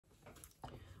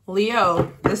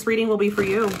Leo, this reading will be for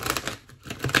you.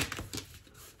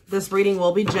 This reading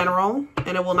will be general,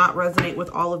 and it will not resonate with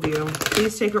all of you.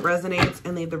 Please take what resonates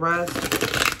and leave the rest.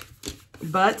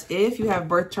 But if you have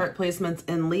birth chart placements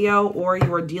in Leo, or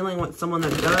you are dealing with someone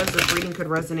that does, this reading could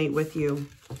resonate with you.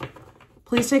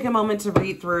 Please take a moment to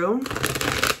read through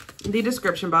the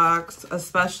description box,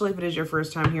 especially if it is your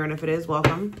first time here, and if it is,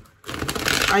 welcome.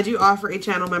 I do offer a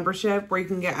channel membership where you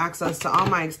can get access to all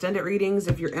my extended readings.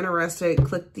 If you're interested,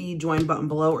 click the join button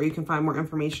below, or you can find more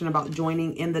information about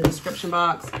joining in the description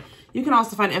box. You can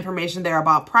also find information there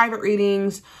about private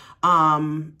readings.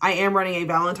 I am running a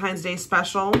Valentine's Day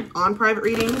special on private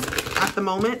readings at the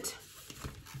moment.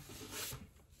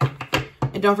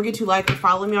 And don't forget to like and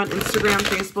follow me on Instagram,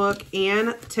 Facebook,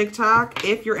 and TikTok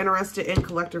if you're interested in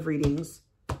collective readings.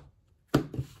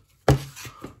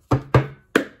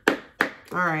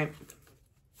 All right.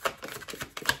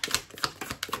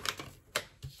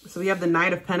 So we have the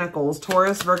Knight of Pentacles,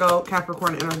 Taurus, Virgo,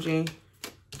 Capricorn energy.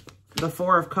 The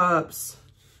Four of Cups.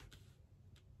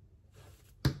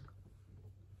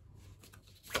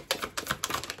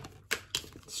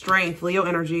 Strength, Leo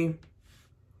energy.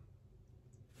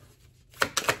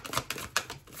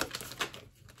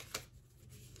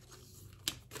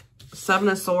 Seven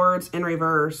of Swords in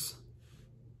reverse.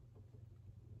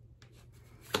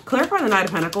 Clarify the Knight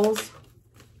of Pentacles.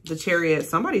 The Chariot.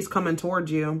 Somebody's coming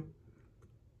towards you.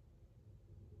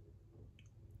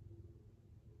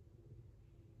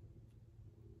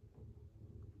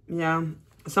 Yeah.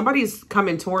 Somebody's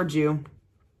coming towards you.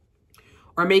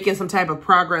 Or making some type of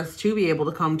progress to be able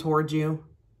to come towards you.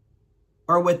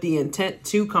 Or with the intent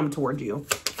to come towards you.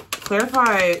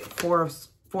 Clarify Four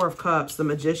of Cups, the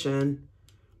Magician.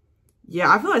 Yeah,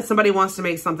 I feel like somebody wants to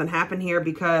make something happen here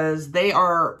because they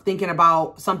are thinking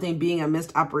about something being a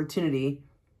missed opportunity.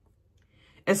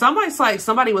 It's almost like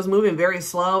somebody was moving very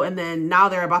slow and then now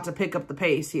they're about to pick up the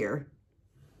pace here.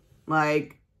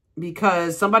 Like,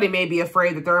 because somebody may be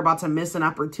afraid that they're about to miss an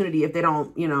opportunity if they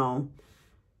don't, you know,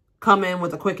 come in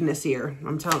with a quickness here.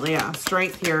 I'm telling you, yeah,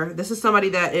 strength here. This is somebody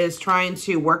that is trying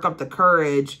to work up the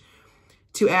courage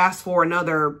to ask for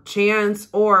another chance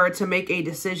or to make a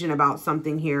decision about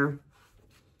something here.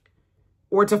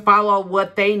 Or to follow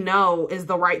what they know is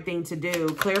the right thing to do.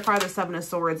 Clarify the Seven of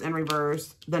Swords in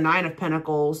reverse. The Nine of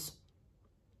Pentacles.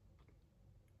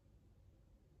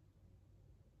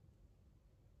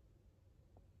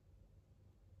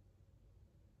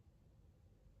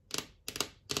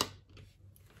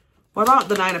 What about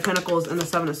the Nine of Pentacles and the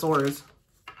Seven of Swords?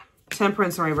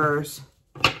 Temperance in reverse.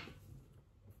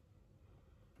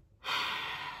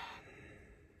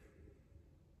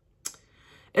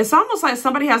 It's almost like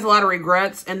somebody has a lot of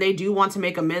regrets and they do want to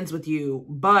make amends with you.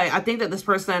 But I think that this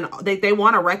person, they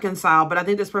want to reconcile, but I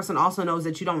think this person also knows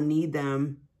that you don't need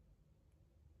them.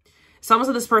 Some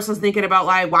of this person's thinking about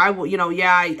like, why, you know,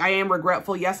 yeah, I am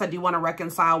regretful. Yes, I do want to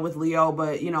reconcile with Leo,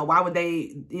 but you know, why would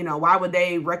they, you know, why would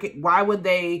they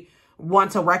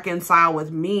want to reconcile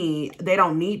with me? They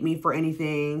don't need me for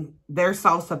anything. They're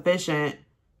self-sufficient.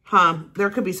 There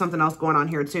could be something else going on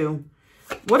here too.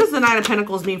 What does the Nine of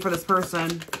Pentacles mean for this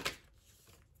person?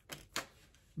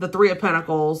 The Three of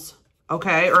Pentacles.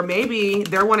 Okay. Or maybe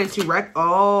they're wanting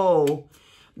to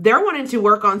they're wanting to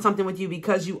work on something with you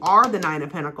because you are the Nine of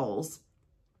Pentacles.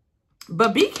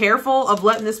 But be careful of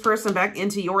letting this person back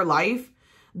into your life.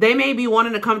 They may be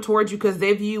wanting to come towards you because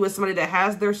they view you as somebody that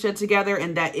has their shit together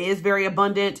and that is very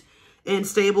abundant and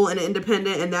stable and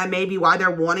independent. And that may be why they're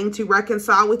wanting to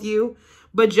reconcile with you.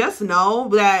 But just know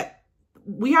that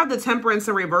we have the Temperance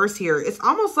in reverse here. It's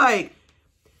almost like,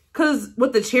 because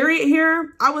with the Chariot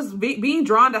here, I was being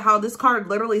drawn to how this card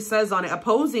literally says on it,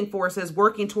 opposing forces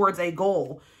working towards a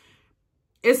goal.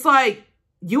 It's like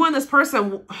you and this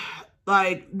person,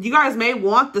 like, you guys may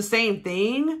want the same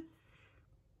thing,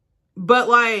 but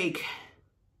like,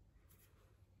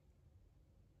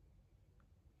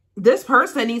 this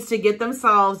person needs to get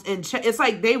themselves in check. It's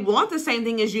like they want the same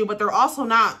thing as you, but they're also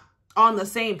not on the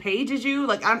same page as you.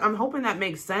 Like, I'm hoping that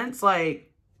makes sense. Like,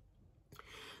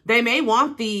 they may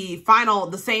want the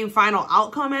same final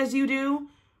outcome as you do,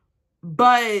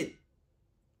 but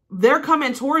they're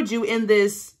coming towards you in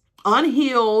this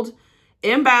unhealed,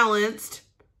 imbalanced,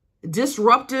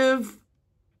 disruptive,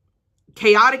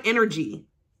 chaotic energy.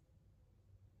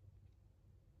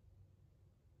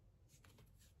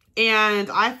 And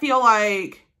I feel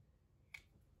like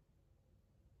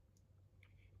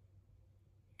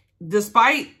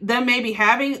despite them maybe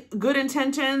having good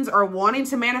intentions or wanting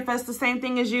to manifest the same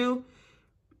thing as you,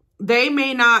 they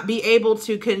may not be able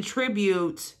to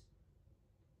contribute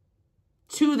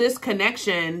to this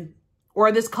connection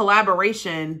or this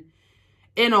collaboration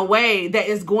in a way that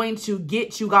is going to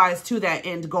get you guys to that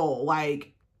end goal.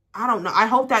 Like, I don't know. I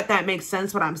hope that that makes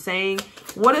sense what I'm saying.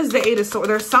 What is the Eight of Swords?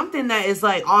 There's something that is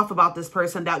like off about this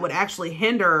person that would actually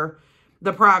hinder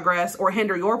the progress or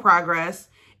hinder your progress.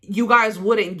 You guys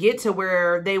wouldn't get to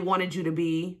where they wanted you to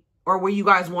be or where you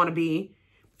guys want to be.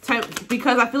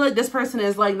 Because I feel like this person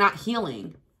is like not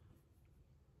healing.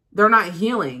 They're not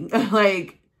healing.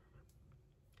 Like,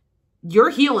 you're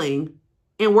healing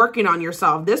and working on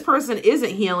yourself. This person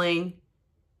isn't healing,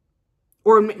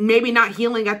 or maybe not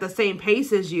healing at the same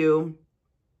pace as you,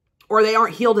 or they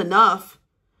aren't healed enough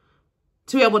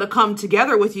to be able to come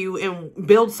together with you and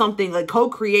build something, like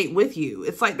co-create with you.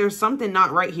 It's like there's something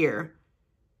not right here.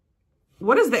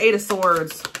 What is the Eight of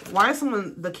Swords? Why is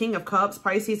someone the King of Cups,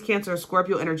 Pisces, Cancer,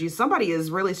 Scorpio energy? Somebody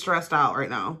is really stressed out right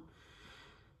now.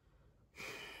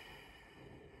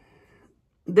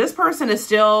 This person is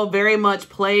still very much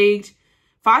plagued.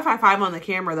 555 on the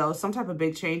camera, though. Some type of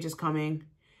big change is coming.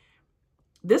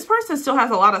 This person still has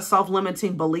a lot of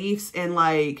self-limiting beliefs, and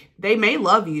like, they may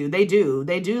love you. They do.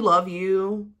 They do love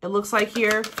you, it looks like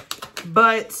here.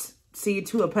 But, see,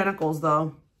 Two of Pentacles,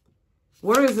 though.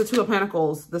 Where is the Two of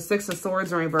Pentacles? The Six of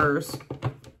Swords in reverse.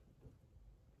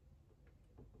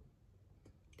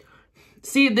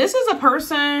 See, this is a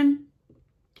person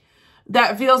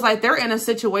that feels like they're in a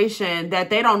situation that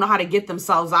they don't know how to get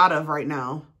themselves out of right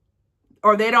now.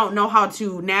 Or they don't know how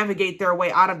to navigate their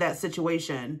way out of that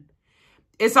situation.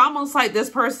 It's almost like this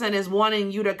person is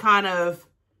wanting you to kind of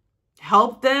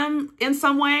help them in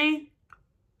some way.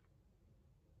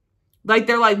 Like,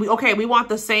 they're like, okay, we want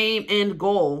the same end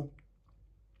goal.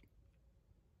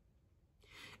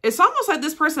 It's almost like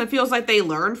this person feels like they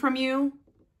learned from you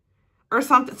or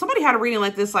something. Somebody had a reading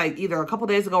like this, like either a couple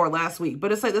days ago or last week.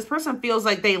 But it's like this person feels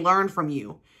like they learned from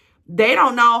you. They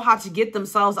don't know how to get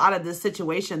themselves out of this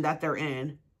situation that they're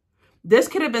in. This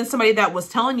could have been somebody that was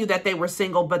telling you that they were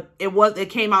single, but it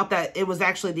came out that it was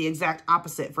actually the exact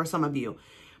opposite for some of you.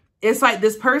 It's like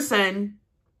this person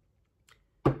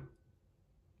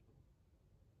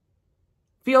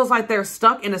feels like they're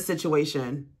stuck in a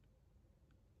situation.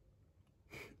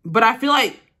 But I feel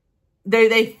like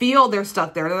they feel they're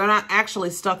stuck there. They're not actually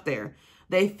stuck there.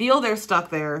 They feel they're stuck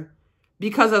there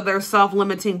because of their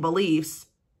self-limiting beliefs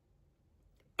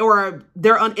or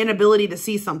their inability to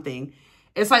see something.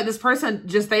 It's like this person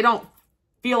just, they don't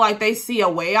feel like they see a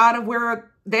way out of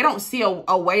where, they don't see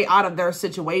a way out of their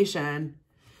situation.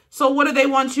 So what do they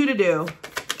want you to do?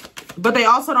 But they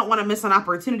also don't want to miss an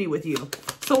opportunity with you.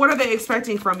 So what are they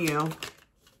expecting from you?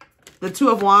 The Two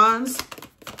of Wands.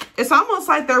 It's almost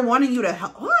like they're wanting you to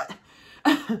help. What?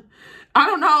 I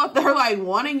don't know if they're like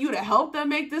wanting you to help them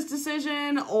make this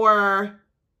decision, or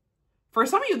for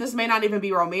some of you, this may not even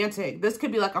be romantic. This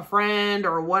could be like a friend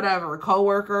or whatever, a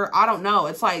coworker. I don't know.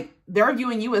 It's like they're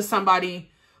viewing you as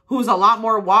somebody who's a lot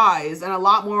more wise and a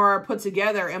lot more put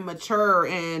together and mature.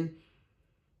 And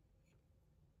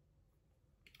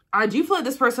I do feel like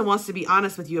this person wants to be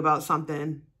honest with you about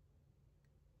something.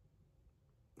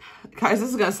 Guys, this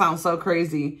is going to sound so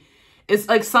crazy. It's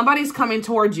like somebody's coming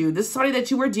towards you. This is somebody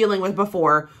that you were dealing with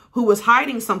before who was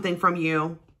hiding something from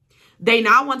you. They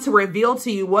now want to reveal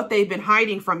to you what they've been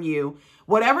hiding from you.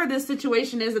 Whatever this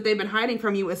situation is that they've been hiding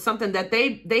from you is something that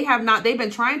they've been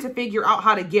trying to figure out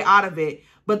how to get out of it,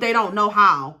 but they don't know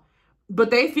how. But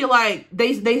they feel like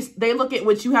they look at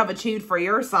what you have achieved for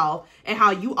yourself and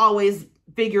how you always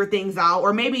figure things out.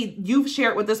 Or maybe you've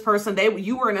shared with this person,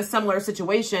 you were in a similar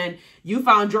situation, you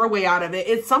found your way out of it.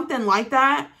 It's something like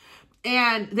that.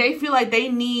 And they feel like they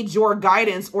need your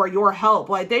guidance or your help.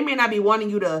 Like, they may not be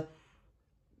wanting you to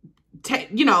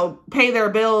pay their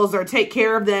bills or take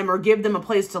care of them or give them a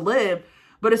place to live.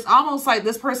 But it's almost like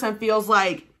this person feels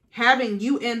like having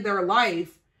you in their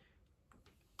life,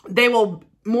 they will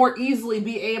more easily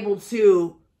be able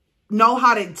to know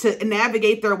how to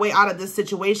navigate their way out of this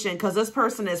situation, because this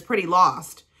person is pretty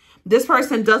lost. This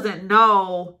person doesn't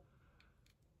know.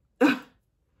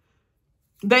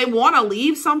 They want to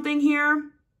leave something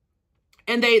here,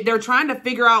 and they're trying to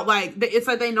figure out, like, it's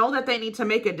like they know that they need to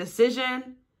make a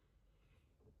decision.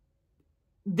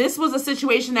 This was a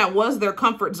situation that was their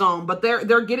comfort zone, but they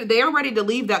are ready to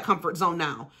leave that comfort zone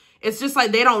now. It's just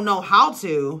like they don't know how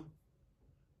to.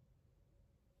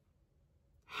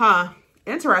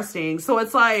 Interesting. So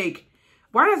it's like,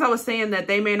 right as I was saying that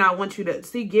they may not want you to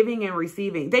see giving and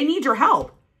receiving. They need your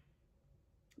help.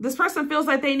 This person feels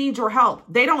like they need your help.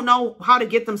 They don't know how to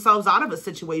get themselves out of a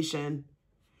situation.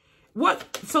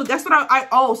 So that's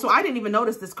what so I didn't even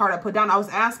notice this card I put down. I was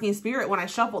asking Spirit when I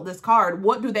shuffled this card,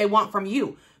 what do they want from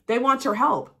you? They want your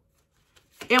help.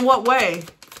 In what way?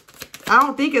 I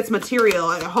don't think it's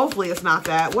material. Hopefully it's not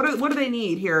that. What do they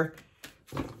need here?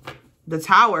 the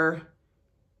Tower.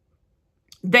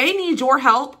 They need your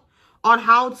help on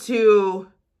how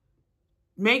to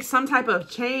make some type of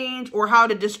change or how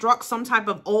to destruct some type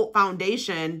of old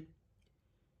foundation.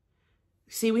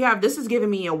 See, we have, this is giving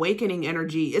me awakening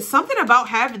energy. It's something about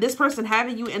having this person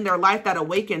having you in their life that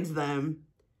awakens them.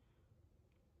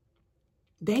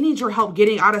 They need your help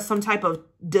getting out of some type of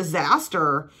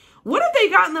disaster. What have they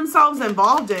gotten themselves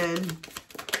involved in?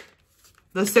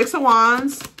 The Six of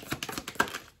Wands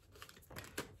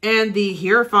and the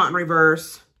Hierophant in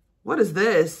reverse. What is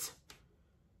this?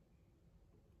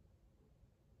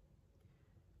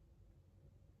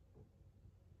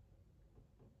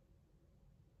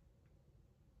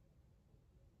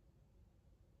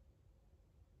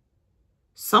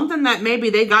 Something that maybe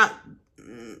they got.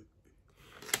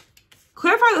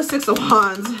 Clarify the Six of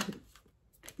Wands.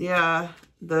 Yeah,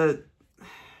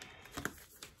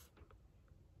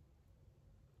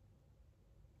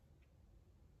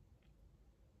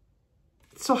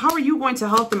 So how are you going to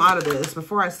help them out of this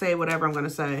before I say whatever I'm going to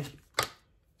say?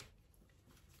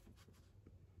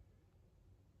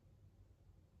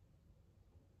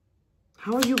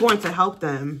 How are you going to help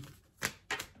them?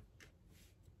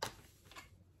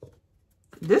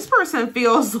 This person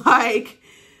feels like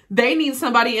they need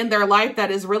somebody in their life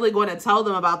that is really going to tell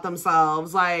them about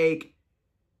themselves. Like,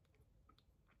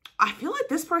 I feel like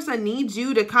this person needs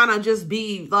you to kind of just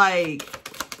be like,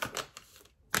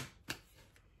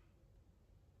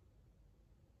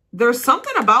 there's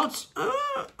something about,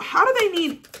 how do they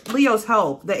need Leo's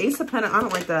help? The Ace of Pentacles, I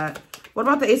don't like that. What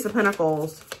about the Ace of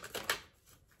Pentacles?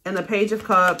 And the Page of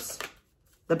Cups,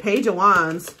 the Page of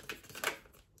Wands,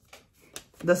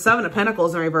 the Seven of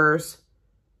Pentacles in reverse.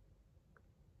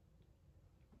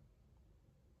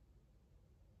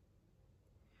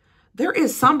 There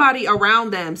is somebody around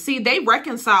them. See, they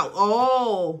reconcile.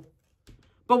 Oh,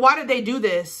 but why did they do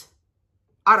this?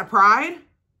 Out of pride?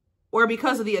 Or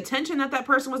because of the attention that that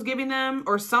person was giving them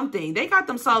or something? They got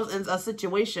themselves in a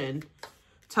situation. I'm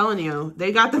telling you,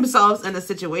 they got themselves in a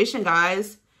situation,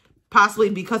 guys. Possibly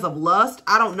because of lust.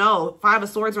 I don't know. Five of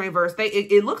Swords in reverse.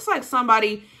 It looks like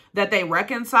somebody that they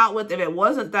reconciled with. If it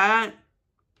wasn't that,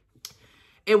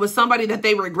 it was somebody that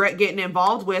they regret getting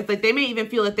involved with. Like, they may even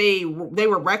feel like they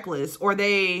were reckless, or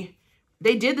they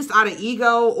did this out of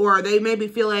ego, or they maybe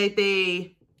feel like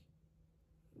they,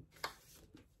 oh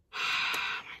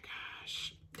my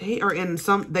gosh,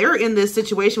 they're in this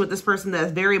situation with this person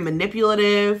that's very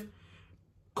manipulative,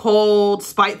 cold,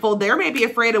 spiteful. They're maybe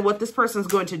afraid of what this person's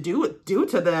going to do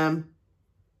to them.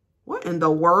 What in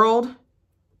the world?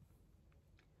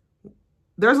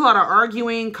 There's a lot of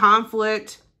arguing,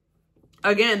 conflict.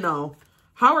 Again, though,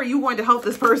 how are you going to help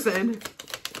this person?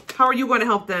 How are you going to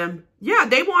help them? Yeah,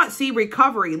 they want, see,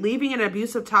 recovery, leaving an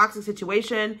abusive, toxic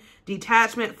situation,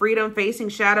 detachment, freedom, facing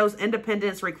shadows,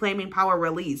 independence, reclaiming power,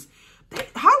 release. Why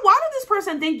did this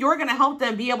person think you're going to help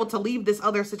them be able to leave this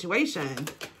other situation?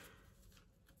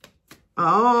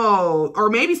 Oh, or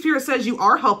maybe Spirit says you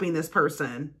are helping this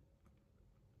person.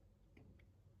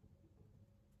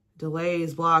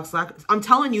 Delays, blocks, lack. I'm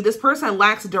telling you, this person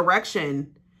lacks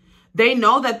direction. They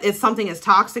know that it's something is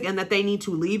toxic and that they need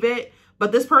to leave it,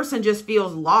 but this person just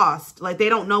feels lost. Like, they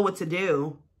don't know what to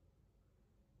do.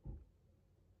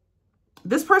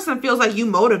 This person feels like you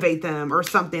motivate them or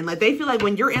something. Like, they feel like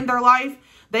when you're in their life,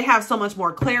 they have so much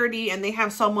more clarity and they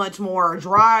have so much more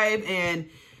drive. And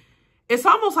it's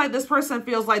almost like this person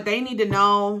feels like they need to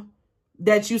know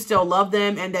that you still love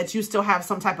them and that you still have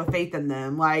some type of faith in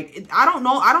them. Like, I don't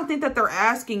know. I don't think that they're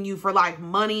asking you for like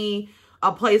money,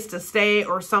 a place to stay,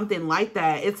 or something like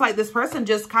that. It's like this person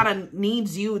just kind of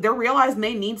needs you. They're realizing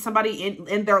they need somebody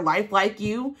in their life like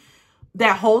you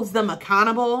that holds them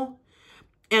accountable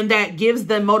and that gives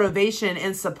them motivation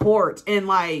and support. And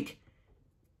like,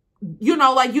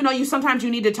 you sometimes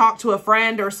you need to talk to a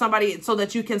friend or somebody so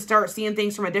that you can start seeing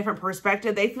things from a different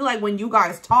perspective. They feel like when you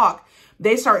guys talk,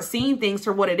 they start seeing things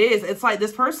for what it is. It's like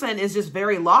this person is just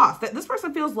very lost. This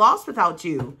person feels lost without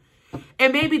you.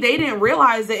 And maybe they didn't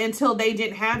realize it until they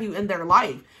didn't have you in their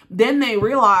life. Then they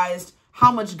realized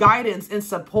how much guidance and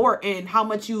support and how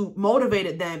much you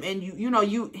motivated them. And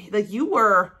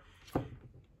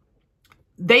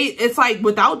it's like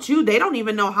without you, they don't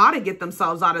even know how to get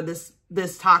themselves out of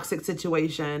this toxic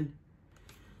situation.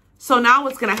 So now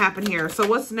what's going to happen here? So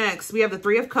what's next? We have the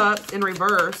Three of Cups in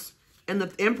reverse and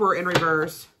the Emperor in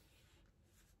reverse.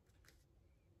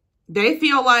 They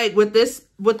feel like with this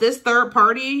third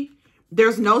party,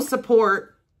 there's no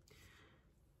support.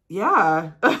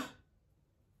 Yeah.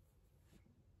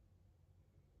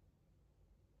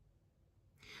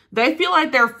 They feel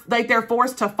like they're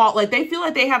forced to fall. Like they feel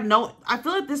like they have no, I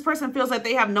feel like this person feels like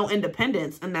they have no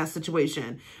independence in that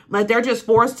situation. Like they're just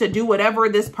forced to do whatever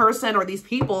this person or these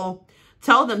people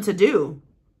tell them to do.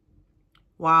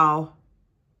 Wow.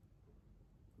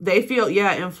 They feel,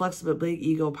 yeah, inflexible, big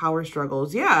ego, power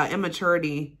struggles. Yeah,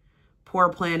 immaturity, poor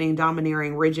planning,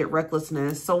 domineering, rigid,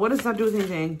 recklessness. So what does that do with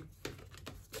anything?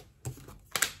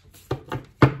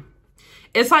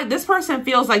 It's like this person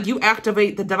feels like you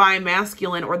activate the divine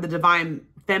masculine or the divine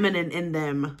feminine in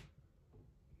them.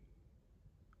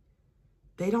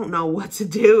 They don't know what to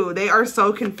do. They are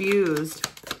so confused.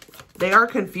 They are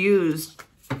confused.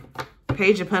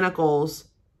 Page of Pentacles.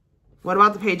 What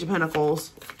about the Page of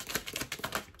Pentacles?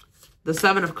 The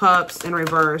Seven of Cups in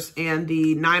reverse and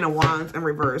the Nine of Wands in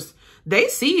reverse. They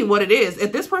see what it is.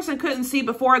 If this person couldn't see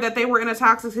before that they were in a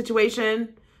toxic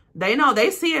situation, they know.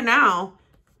 They see it now.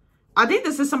 I think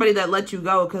this is somebody that let you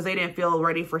go because they didn't feel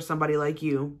ready for somebody like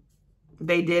you.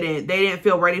 They didn't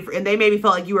feel ready for, and they maybe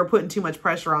felt like you were putting too much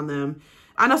pressure on them.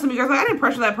 I know some of you guys are like, I didn't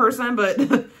pressure that person,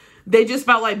 but they just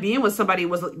felt like being with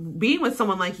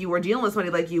someone like you or dealing with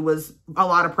somebody like you was a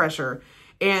lot of pressure.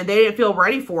 And they didn't feel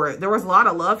ready for it. There was a lot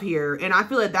of love here. And I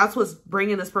feel like that's what's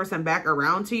bringing this person back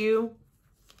around to you.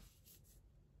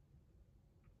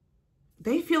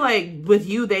 They feel like with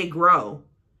you, they grow.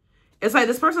 It's like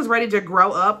this person's ready to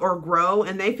grow up or grow.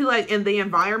 And they feel like in the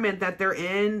environment that they're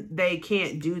in, they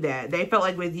can't do that. They felt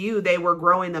like with you, they were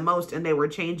growing the most and they were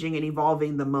changing and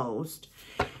evolving the most.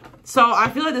 So I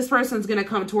feel like this person's going to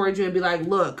come towards you and be like,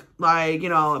 look, like, you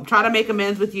know, try to make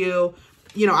amends with you.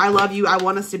 You know, I love you. I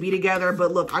want us to be together.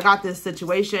 But look, I got this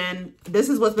situation. This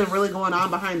is what's been really going on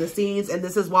behind the scenes. And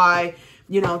this is why,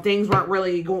 you know, things weren't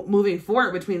really moving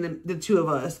forward between the two of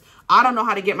us. I don't know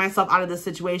how to get myself out of this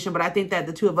situation, but I think that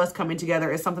the two of us coming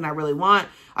together is something I really want.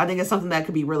 I think it's something that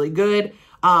could be really good.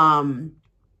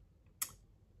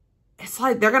 It's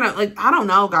like they're gonna, like, I don't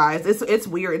know, guys. It's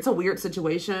weird. It's a weird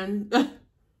situation.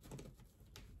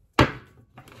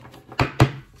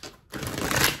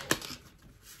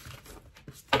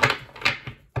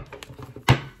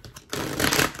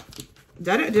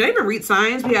 Did I even read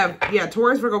signs? We have, yeah,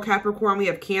 Taurus, Virgo, Capricorn. We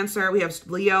have Cancer. We have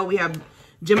Leo. We have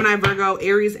Gemini, Virgo,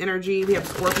 Aries energy. We have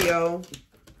Scorpio.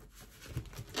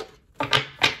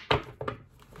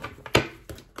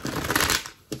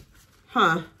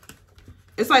 Huh.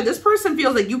 It's like this person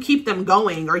feels like you keep them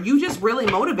going or you just really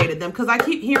motivated them because I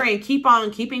keep hearing keep on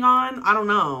keeping on. I don't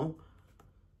know.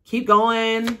 Keep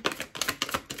going.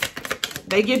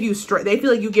 They give you strength. They feel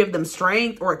like you give them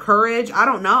strength or courage. I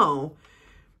don't know.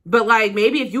 But like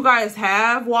maybe if you guys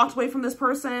have walked away from this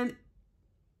person,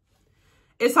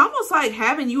 it's almost like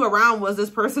having you around was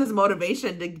this person's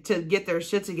motivation to get their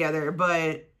shit together.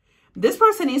 But this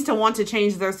person needs to want to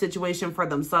change their situation for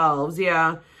themselves.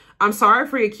 Yeah. I'm sorry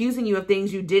for accusing you of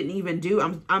things you didn't even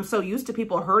do. I'm so used to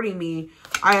people hurting me.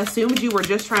 I assumed you were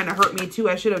just trying to hurt me too.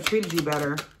 I should have treated you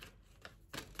better.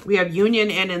 We have union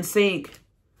and in sync.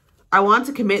 I want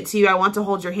to commit to you. I want to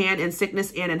hold your hand in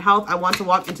sickness and in health. I want to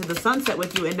walk into the sunset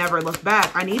with you and never look back.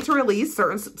 I need to release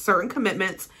certain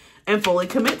commitments and fully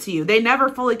commit to you. They never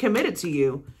fully committed to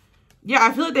you. Yeah,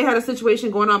 I feel like they had a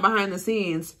situation going on behind the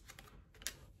scenes.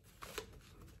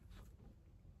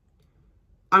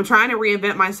 I'm trying to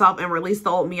reinvent myself and release the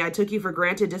old me. I took you for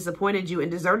granted, disappointed you, and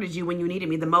deserted you when you needed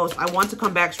me the most. I want to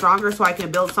come back stronger so I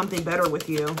can build something better with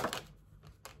you.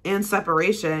 And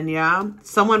separation, yeah.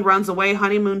 Someone runs away,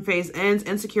 honeymoon phase ends,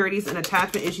 insecurities and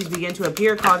attachment issues begin to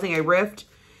appear, causing a rift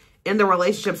in the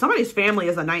relationship. Somebody's family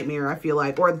is a nightmare, I feel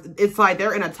like. Or it's like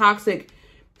they're in a toxic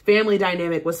family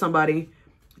dynamic with somebody.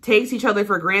 Takes each other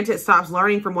for granted, stops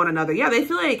learning from one another. Yeah, they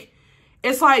feel like,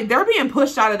 it's like they're being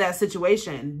pushed out of that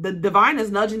situation. The divine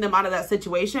is nudging them out of that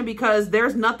situation because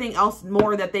there's nothing else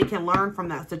more that they can learn from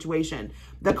that situation.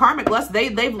 The karmic lesson,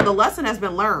 the lesson has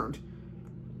been learned.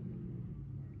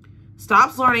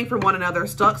 Stops learning from one another,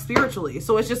 stuck spiritually.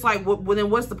 So it's just like, well, then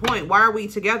what's the point? Why are we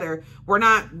together? We're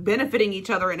not benefiting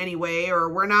each other in any way, or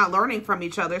we're not learning from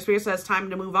each other. Spirit says time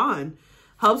to move on.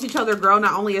 Helps each other grow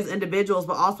not only as individuals,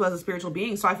 but also as a spiritual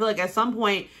being. So I feel like at some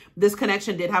point, this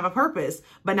connection did have a purpose,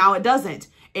 but now it doesn't.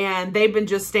 And they've been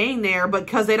just staying there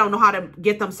because they don't know how to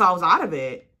get themselves out of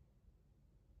it.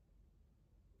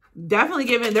 They're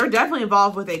definitely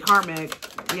involved with a karmic.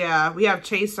 Yeah, we have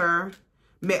Chaser.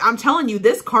 I'm telling you,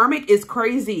 this karmic is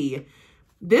crazy.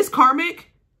 This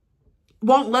karmic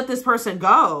won't let this person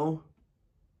go.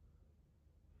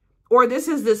 Or this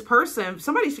is this person.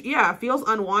 Somebody, yeah, feels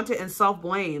unwanted and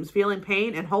self-blames. Feeling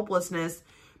pain and hopelessness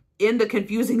in the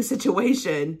confusing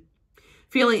situation.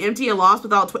 Feeling empty and lost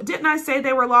without... Didn't I say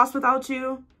they were lost without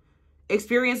you?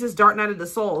 Experiences dark night of the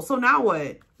soul. So now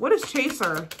what? What is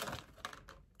Chaser?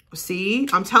 See,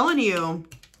 I'm telling you,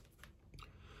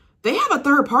 they have a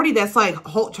third party that's like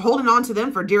holding on to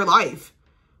them for dear life.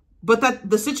 But that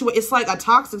the situation, it's like a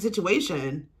toxic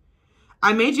situation.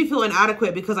 I made you feel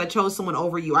inadequate because I chose someone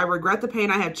over you. I regret the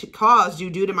pain I have caused you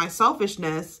due to my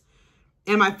selfishness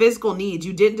and my physical needs.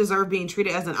 You didn't deserve being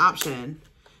treated as an option.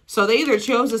 So they either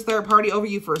chose this third party over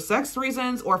you for sex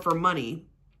reasons or for money.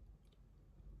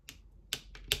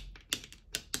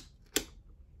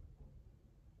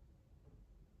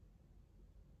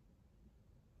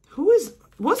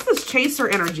 What's this chaser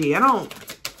energy? I don't...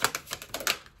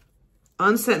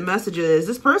 Unsent messages.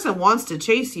 This person wants to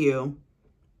chase you.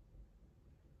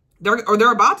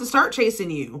 They're about to start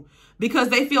chasing you because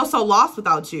they feel so lost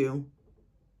without you.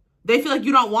 They feel like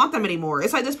you don't want them anymore.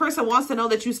 It's like this person wants to know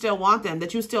that you still want them,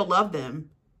 that you still love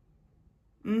them.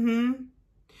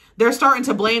 They're starting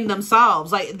to blame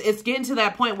themselves. Like, it's getting to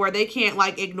that point where they can't,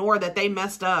 like, ignore that they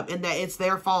messed up and that it's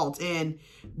their fault. And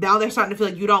now they're starting to feel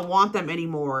like you don't want them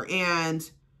anymore. And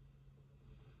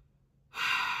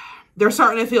they're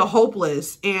starting to feel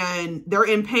hopeless and they're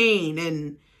in pain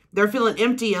and they're feeling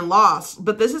empty and lost.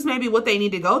 But this is maybe what they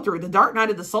need to go through. The dark night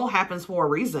of the soul happens for a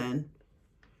reason.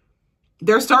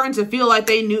 They're starting to feel like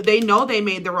they know they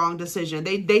made the wrong decision.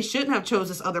 They shouldn't have chose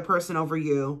this other person over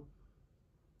you.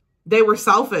 They were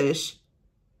selfish.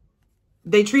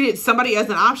 They treated somebody as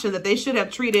an option that they should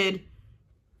have treated,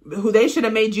 who they should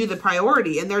have made you the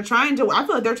priority. And they're trying to, I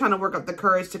feel like they're trying to work up the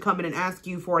courage to come in and ask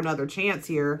you for another chance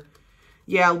here.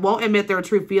 Yeah, won't admit their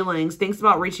true feelings. Thinks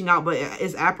about reaching out, but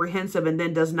is apprehensive and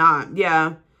then does not.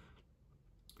 Yeah.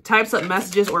 Types up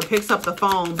messages or picks up the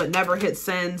phone, but never hits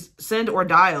send or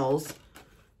dials.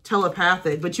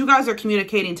 Telepathic. But you guys are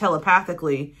communicating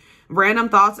telepathically. Random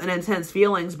thoughts and intense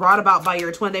feelings brought about by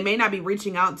your twin. They may not be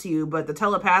reaching out to you, but the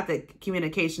telepathic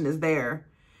communication is there.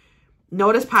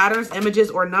 Notice patterns, images,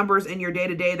 or numbers in your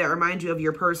day-to-day that remind you of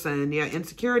your person. Yeah,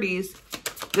 insecurities.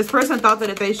 This person thought that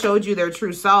if they showed you their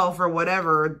true self or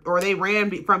whatever, or they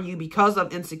ran from you because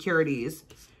of insecurities,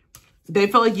 they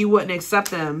felt like you wouldn't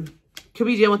accept them. Could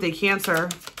be dealing with a Cancer.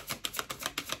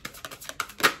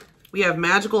 We have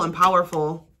magical and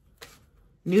powerful.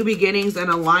 New beginnings and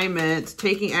alignment.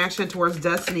 Taking action towards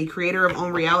destiny. Creator of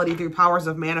own reality through powers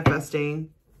of manifesting.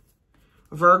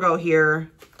 Virgo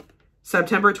here.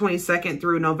 September 22nd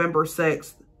through November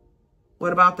 6th.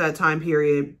 What about that time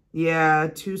period? Yeah,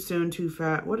 too soon, too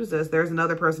fast. What is this? There's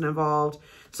another person involved.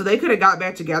 So they could have got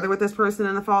back together with this person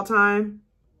in the fall time.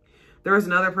 There was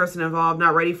another person involved,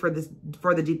 not ready for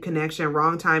the deep connection.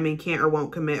 Wrong timing, can't or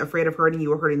won't commit. Afraid of hurting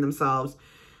you or hurting themselves.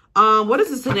 What is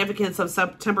the significance of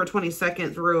September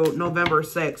 22nd through November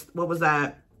 6th? What was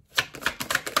that?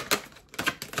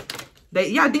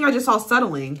 Yeah, I think I just saw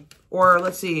settling. Or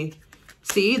let's see.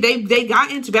 See, they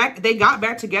got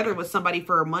back together with somebody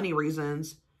for money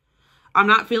reasons. I'm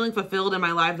not feeling fulfilled in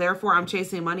my life. Therefore, I'm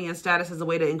chasing money and status as a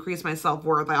way to increase my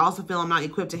self-worth. I also feel I'm not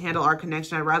equipped to handle our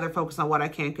connection. I'd rather focus on what I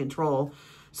can control.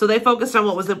 So they focused on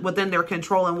what was within their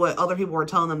control and what other people were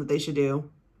telling them that they should do.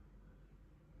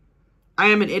 I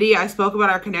am an idiot. I spoke about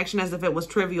our connection as if it was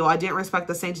trivial. I didn't respect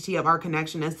the sanctity of our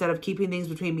connection. Instead of keeping things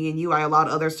between me and you, I allowed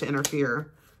others to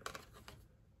interfere.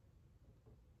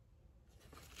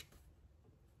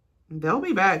 They'll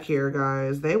be back here,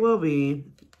 guys. They will be.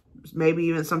 Maybe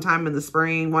even sometime in the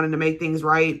spring, wanting to make things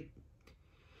right.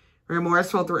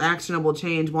 Remorseful through actionable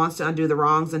change. Wants to undo the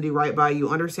wrongs and do right by you.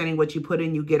 Understanding what you put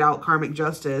in, you get out. Karmic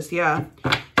justice. Yeah.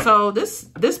 So this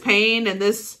pain and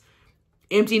this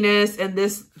emptiness and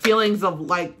this feelings of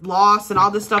like loss and all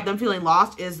this stuff, them feeling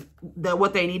lost is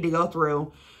what they need to go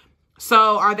through.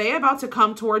 So are they about to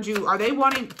come towards you? Are they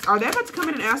about to come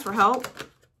in and ask for help?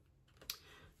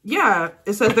 Yeah,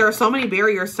 it says there are so many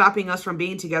barriers stopping us from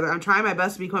being together. I'm trying my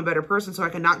best to become a better person so I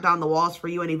can knock down the walls for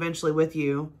you and eventually with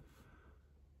you.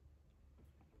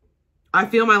 I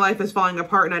feel my life is falling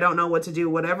apart and I don't know what to do.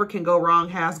 Whatever can go wrong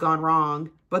has gone wrong.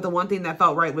 But the one thing that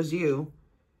felt right was you.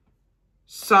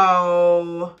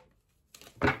 So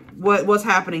what's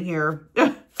happening here?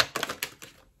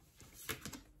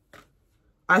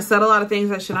 I said a lot of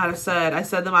things I should not have said. I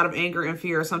said them out of anger and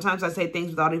fear. Sometimes I say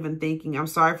things without even thinking. I'm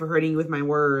sorry for hurting you with my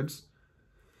words.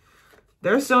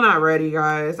 They're still not ready,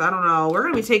 guys. I don't know. We're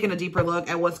going to be taking a deeper look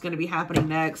at what's going to be happening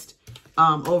next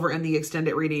over in the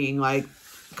extended reading. Like,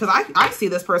 because I see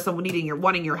this person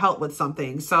wanting your help with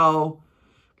something. So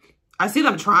I see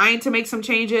them trying to make some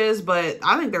changes, but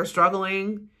I think they're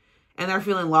struggling and they're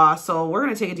feeling lost. So we're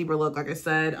going to take a deeper look, like I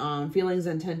said, feelings,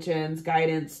 intentions,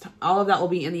 guidance, all of that will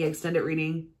be in the extended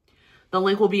reading. The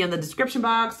link will be in the description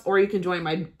box, or you can join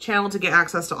my channel to get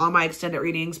access to all my extended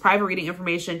readings. Private reading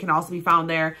information can also be found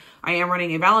there. I am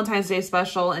running a Valentine's Day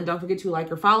special, and don't forget to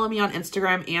like or follow me on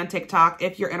Instagram and TikTok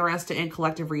if you're interested in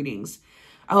collective readings.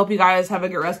 I hope you guys have a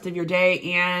good rest of your day,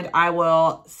 and I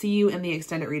will see you in the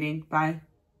extended reading. Bye.